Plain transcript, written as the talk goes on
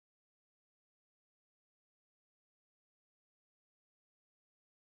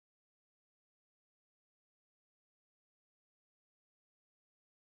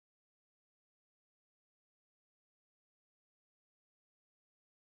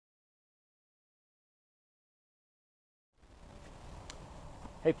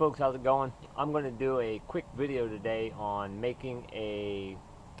Hey folks, how's it going? I'm going to do a quick video today on making a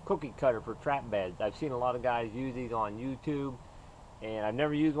cookie cutter for trap beds. I've seen a lot of guys use these on YouTube, and I've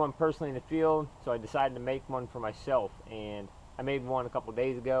never used one personally in the field, so I decided to make one for myself. And I made one a couple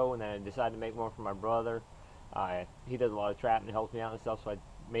days ago, and then I decided to make one for my brother. He does a lot of trapping and helps me out and stuff, so I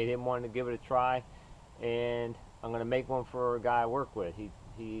made him one to give it a try. And I'm going to make one for a guy I work with.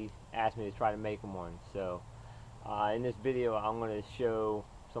 He asked me to try to make him one. So in this video, I'm going to show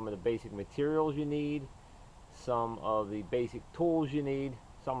some of the basic materials you need, some of the basic tools you need.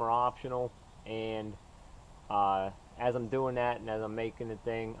 Some are optional, and as I'm doing that and as I'm making the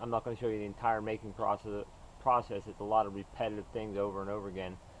thing, I'm not going to show you the entire making process. It's a lot of repetitive things over and over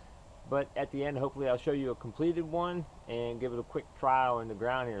again. But at the end, hopefully I'll show you a completed one and give it a quick trial in the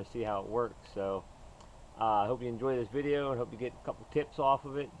ground here and see how it works. So I hope you enjoy this video and hope you get a couple tips off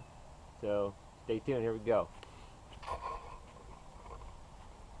of it. So stay tuned, here we go.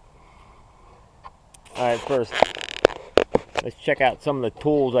 Alright, first, let's check out some of the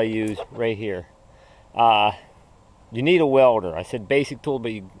tools I use right here. You need a welder. I said basic tool,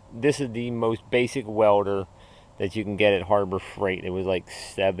 but this is the most basic welder that you can get at Harbor Freight. It was like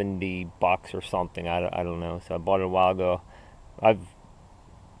 $70 or something. I don't know. So I bought it a while ago. I've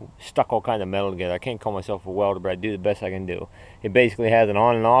stuck all kinds of metal together. I can't call myself a welder, but I do the best I can do. It basically has an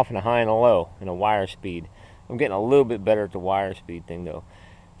on and off and a high and a low and a wire speed. I'm getting a little bit better at the wire speed thing though.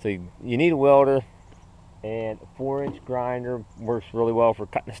 So you need a welder. And a 4-inch grinder works really well for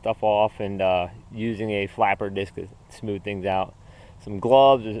cutting stuff off and using a flapper disc to smooth things out. Some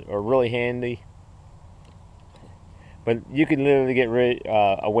gloves are really handy, but you can literally get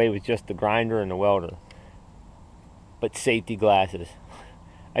away with just the grinder and the welder. But safety glasses.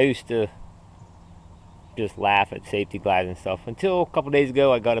 I used to just laugh at safety glasses and stuff until a couple days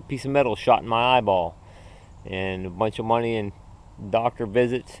ago I got a piece of metal shot in my eyeball, and a bunch of money in doctor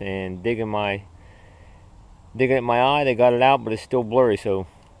visits and digging at my eye. They got it out, but it's still blurry. So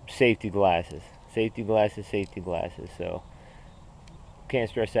safety glasses, safety glasses, safety glasses. So can't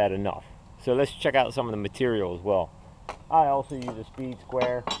stress that enough. So let's check out some of the material as well. I also use a speed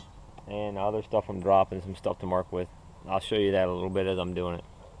square and other stuff. I'm dropping some stuff to mark with. I'll show you that a little bit as I'm doing it.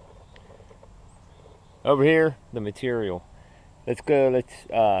 Over here, the material. Let's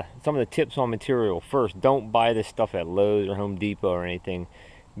some of the tips on material. First, don't buy this stuff at Lowe's or Home Depot or anything.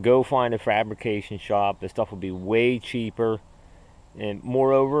 Go find a fabrication shop. This stuff will be way cheaper, and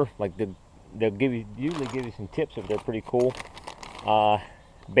moreover, like they'll usually give you some tips if they're pretty cool.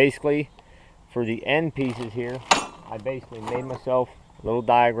 Basically, for the end pieces here, I basically made myself a little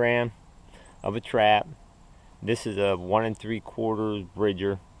diagram of a trap. This is a 1 3/4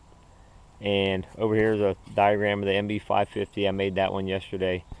 bridger, and over here is a diagram of the MB550. I made that one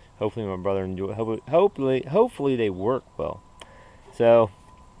yesterday. Hopefully my brother enjoyed. Hopefully they work well. So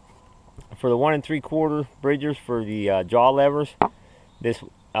for the 1 3/4 bridgers for the jaw levers, this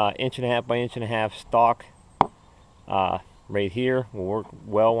 1.5 by 1.5 stock right here will work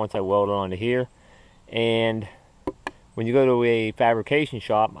well once I weld it onto here. And when you go to a fabrication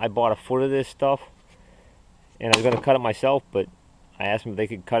shop, I bought a foot of this stuff, and I was going to cut it myself, but I asked them if they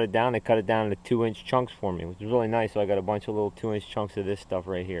could cut it down. They cut it down into 2-inch chunks for me, which is really nice. So I got a bunch of little 2-inch chunks of this stuff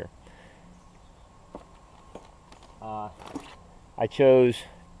right here. I chose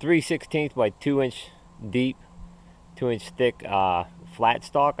 3/16 by 2-inch deep, 2-inch thick flat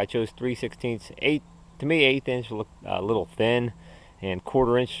stock. I chose 3/16. To me, 1/8 inch looked a little thin, and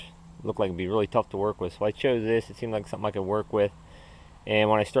 1/4 inch looked like it'd be really tough to work with. So I chose this. It seemed like something I could work with.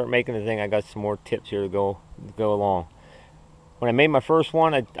 And when I start making the thing, I got some more tips here to go along. When I made my first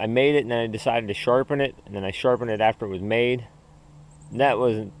one, I made it and then I decided to sharpen it, and then I sharpened it after it was made. And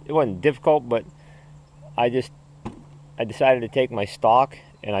it wasn't difficult, but I decided to take my stock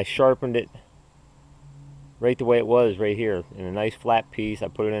and I sharpened it right the way it was right here in a nice flat piece. I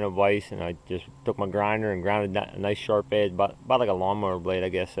put it in a vise, and I just took my grinder and grounded a nice sharp edge, about like a lawnmower blade, I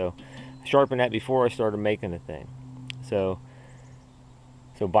guess. So I sharpened that before I started making the thing. So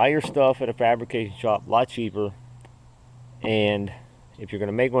buy your stuff at a fabrication shop, a lot cheaper. And if you're going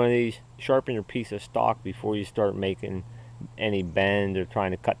to make one of these, sharpen your piece of stock before you start making any bends or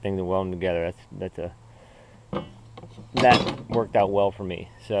trying to cut things and weld them together. That worked out well for me.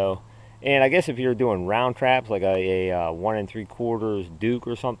 So, and I guess if you're doing round traps, like a 1 3/4 Duke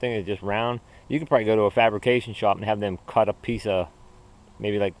or something, it's just round, you could probably go to a fabrication shop and have them cut a piece of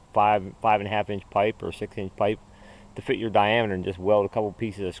maybe like 5.5 inch pipe or 6-inch pipe to fit your diameter, and just weld a couple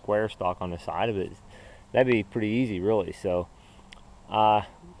pieces of square stock on the side of it. That'd be pretty easy, really. So I'll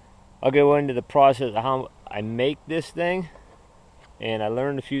go into the process of how I make this thing, and I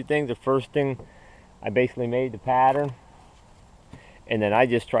learned a few things. The first thing, I basically made the pattern, and then I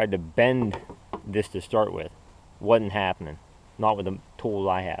just tried to bend this to start with. Wasn't happening, not with the tools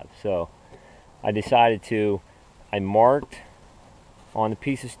I have. So I decided I marked on the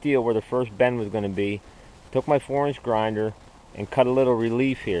piece of steel where the first bend was going to be, took my 4-inch grinder and cut a little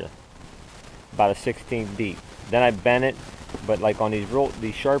relief here, about a 1/16 deep. Then I bent it, but like on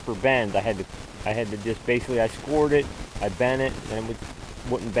these sharper bends, I had to just basically, I scored it, I bent it, and it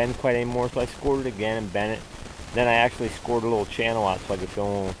wouldn't bend quite anymore, so I scored it again and bent it. Then I actually scored a little channel out so I could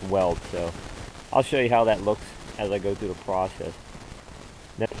fill in with weld. So I'll show you how that looks as I go through the process.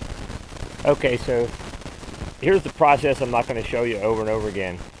 Okay, so here's the process I'm not going to show you over and over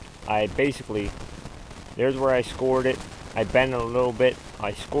again. There's where I scored it. I bent it a little bit.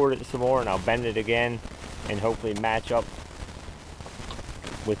 I scored it some more, and I'll bend it again and hopefully match up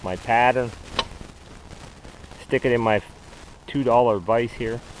with my pattern. Stick it in my $2 vise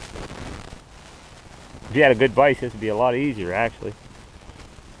here. If you had a good vise, this would be a lot easier actually.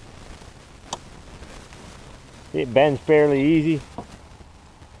 It bends fairly easy.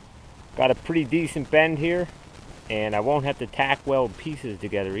 Got a pretty decent bend here, and I won't have to tack weld pieces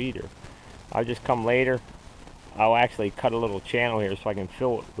together either. I'll just come later. I'll actually cut a little channel here so I can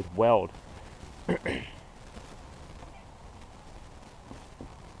fill it with weld.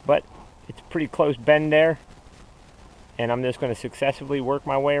 But it's a pretty close bend there, and I'm just going to successively work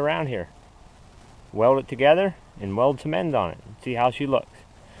my way around here. Weld it together and weld some ends on it and see how she looks.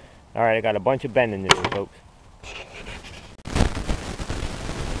 Alright, I got a bunch of bend in this one, folks.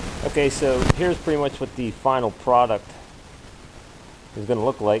 Okay, so here's pretty much what the final product is going to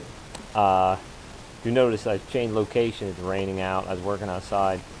look like. You notice I've changed location. It's raining out. I was working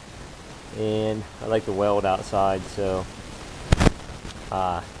outside, and I like to weld outside, so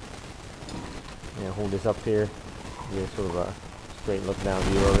hold this up here, get sort of a straight look down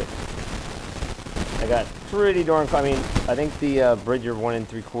view of it. I got pretty darn, I think the Bridger 1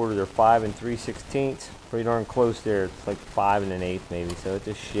 3/4 are 5 3/16. Pretty darn close there. It's like 5 1/8 maybe, so it's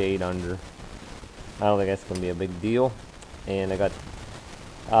a shade under. I don't think that's going to be a big deal. And I got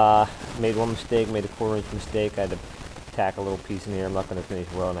made one mistake, made a 1/4-inch mistake. I had to tack a little piece in here. I'm not going to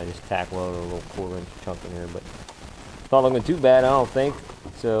finish welding. I just tack welded a little 1/4-inch chunk in here, but it's not looking too bad, I don't think.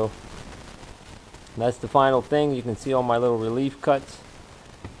 So that's the final thing. You can see all my little relief cuts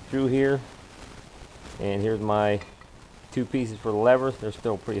through here. And here's my 2 pieces for the levers. They're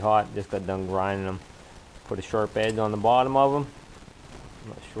still pretty hot. Just got done grinding them. Put a sharp edge on the bottom of them. I'm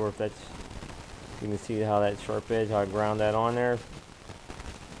not sure if that's, you can see how that sharp edge, how I ground that on there.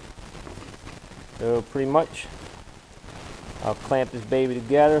 So pretty much, I'll clamp this baby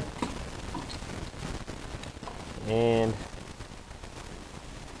together, and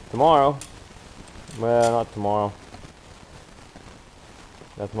tomorrow, well, not tomorrow,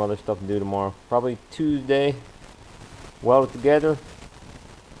 got some other stuff to do tomorrow. Probably Tuesday, weld it together,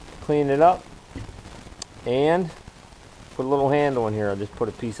 clean it up, and put a little handle in here. I'll just put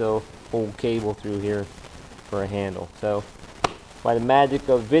a piece of old cable through here for a handle. So by the magic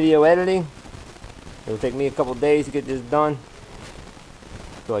of video editing, it'll take me a couple days to get this done.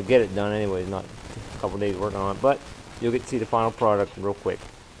 So I get it done anyways, not a couple days working on it, but you'll get to see the final product real quick.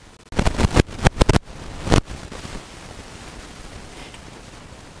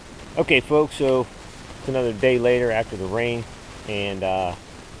 Okay folks, so it's another day later after the rain, and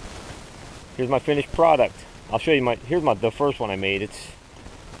here's my finished product. I'll show you here's the first one I made. It's,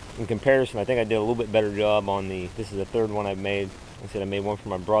 in comparison, I think I did a little bit better job on this is the third one I've made. I said I made one for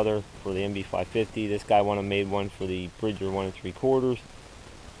my brother for the MB550. This guy made one for the Bridger 1 3/4.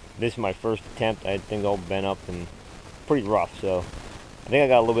 This is my first attempt. I had things all bent up and pretty rough, so I think I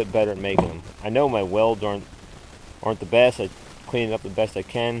got a little bit better at making them. I know my welds aren't the best. I cleaned it up the best I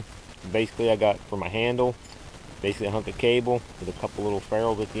can. Basically, I got for my handle, basically a hunk of cable with a couple little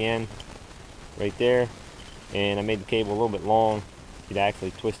ferrules at the end, right there. And I made the cable a little bit long. You'd actually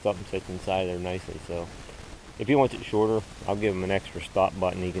twist up and fit inside there nicely. So if he wants it shorter, I'll give him an extra stop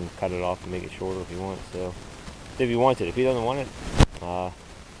button. He can cut it off and make it shorter if he wants. So if he wants it, if he doesn't want it,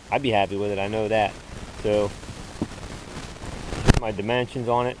 I'd be happy with it. I know that. So my dimensions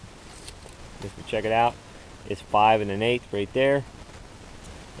on it, just to check it out, it's 5 1/8 right there.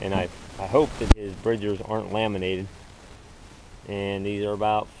 And I hope that his Bridgers aren't laminated. And these are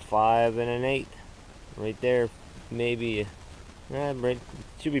about 5 1/8 right there. Maybe, it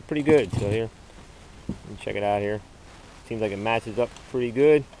should be pretty good. So here, check it out here. Seems like it matches up pretty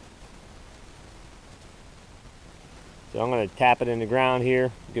good. So I'm going to tap it in the ground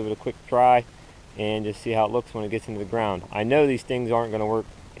here, give it a quick try, and just see how it looks when it gets into the ground. I know these things aren't going to work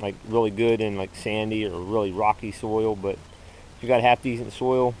like really good in like sandy or really rocky soil, but if you got half decent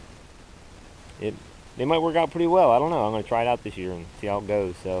soil, it they might work out pretty well. I don't know. I'm going to try it out this year and see how it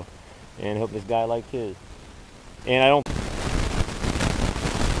goes. So, and hope this guy likes his. And I don't.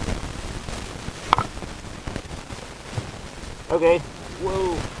 Okay.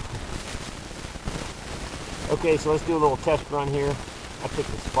 Whoa. Okay, so let's do a little test run here. I picked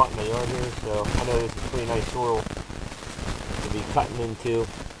a spot in my yard here, so I know this is pretty nice soil to be cutting into.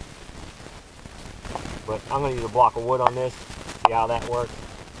 But I'm going to use a block of wood on this, see how that works.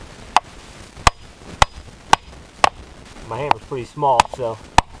 My hammer's pretty small, so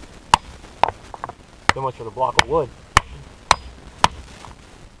much for the block of wood.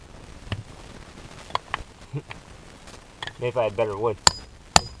 Maybe if I had better wood.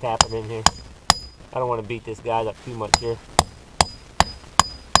 Let's tap it in here. I don't want to beat this guy up too much here.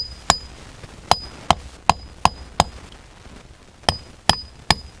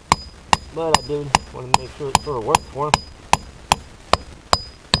 But I do want to make sure it sort of works for him.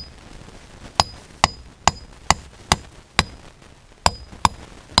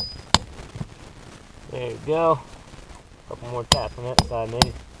 There you go. A couple more taps on that side,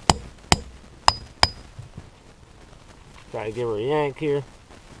 maybe. Try to give her a yank here.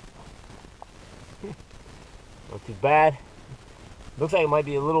 Not too bad. Looks like it might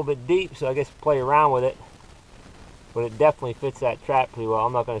be a little bit deep, so I guess play around with it. But it definitely fits that trap pretty well.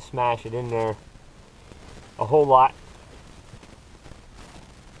 I'm not going to smash it in there a whole lot.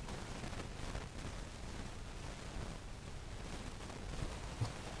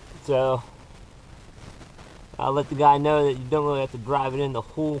 So I'll let the guy know that you don't really have to drive it in the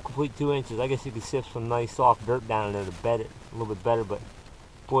whole complete 2 inches. I guess you could sift some nice soft dirt down in there to bed it a little bit better, but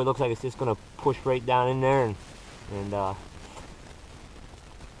boy, it looks like it's just going to push right down in there and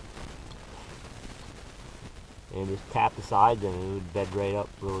just tap the sides and it would bed right up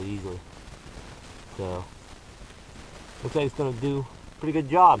really easily. So looks like it's going to do a pretty good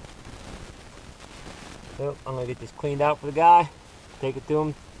job. So I'm going to get this cleaned out for the guy, take it to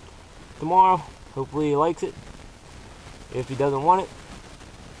him tomorrow. Hopefully he likes it. If he doesn't want it,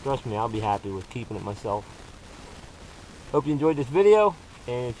 trust me, I'll be happy with keeping it myself. Hope you enjoyed this video,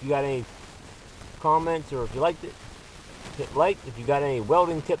 and if you got any comments or if you liked it, hit like. If you got any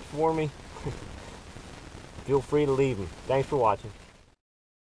welding tips for me, feel free to leave them. Thanks for watching.